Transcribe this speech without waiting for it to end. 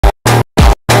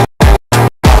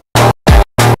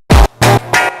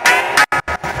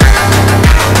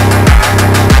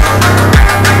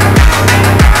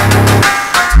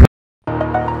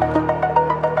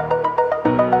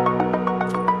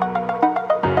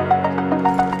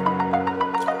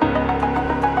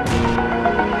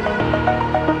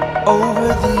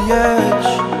edge,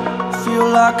 feel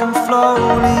like I'm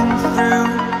floating through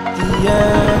the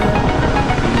air.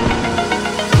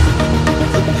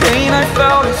 The pain I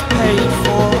felt is paid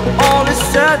for, all is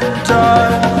said and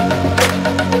done.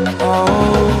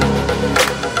 Oh,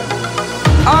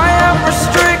 I am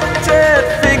restricted,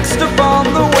 fixed upon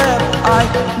the web. I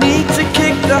need to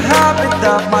kick the habit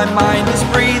that my mind is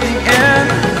breathing in.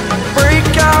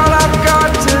 Break out, I've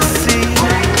got to see.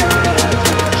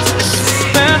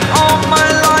 Spent all my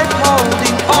life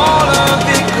holding all of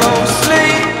it closely.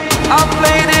 I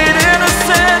played it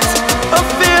innocent, a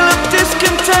feel of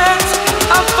discontent.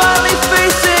 I'm finally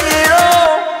facing it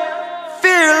all,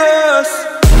 fearless.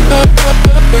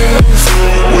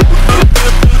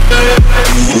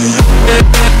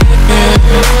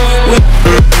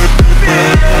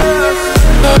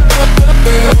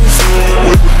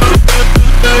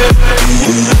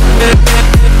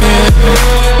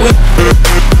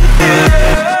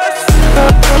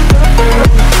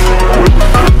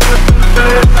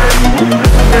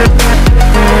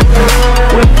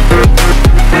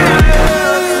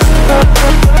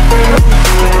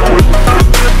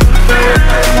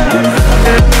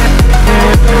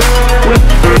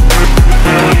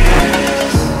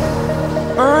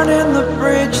 Burning the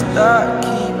bridge that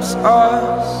keeps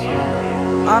us.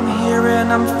 I'm here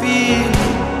and I'm feeling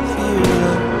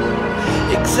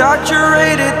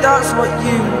exaggerated, that's what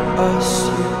you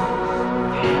assume.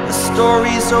 The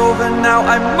story's over now,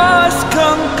 I must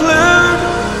conclude.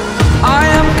 I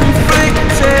am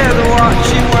conflicted,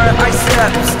 watching where I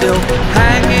step still,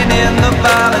 hanging in the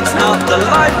balance. Not the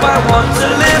life I want to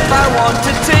live, I want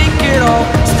to take it all,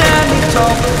 standing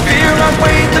tall. Fear I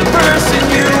weighed the person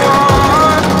you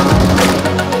are.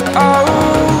 Oh,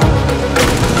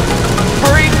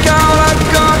 break out, I've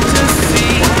got to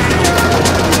see.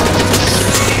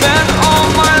 Spent all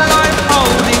my life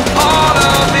holding all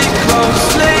of it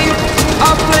closely.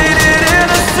 I played it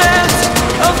innocent,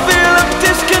 a feel of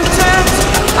discontent.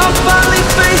 I'm finally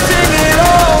facing it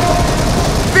all,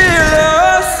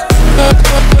 fearless.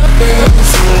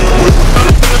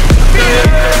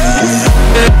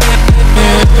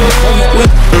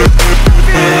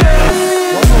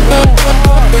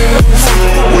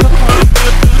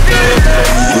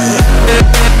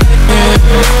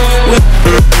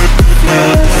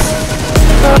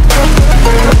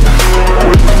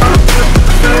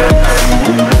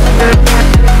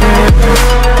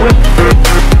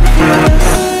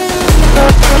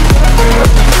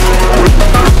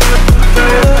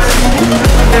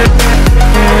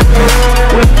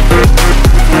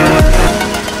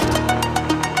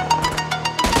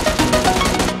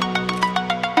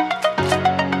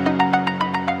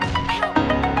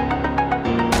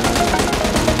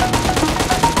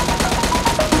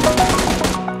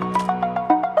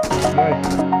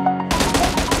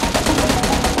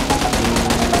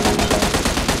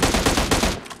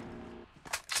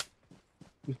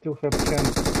 You still have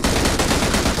chance.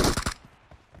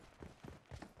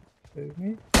 Save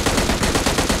me.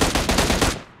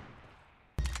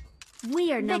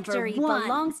 We are number one. Victory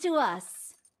belongs to us.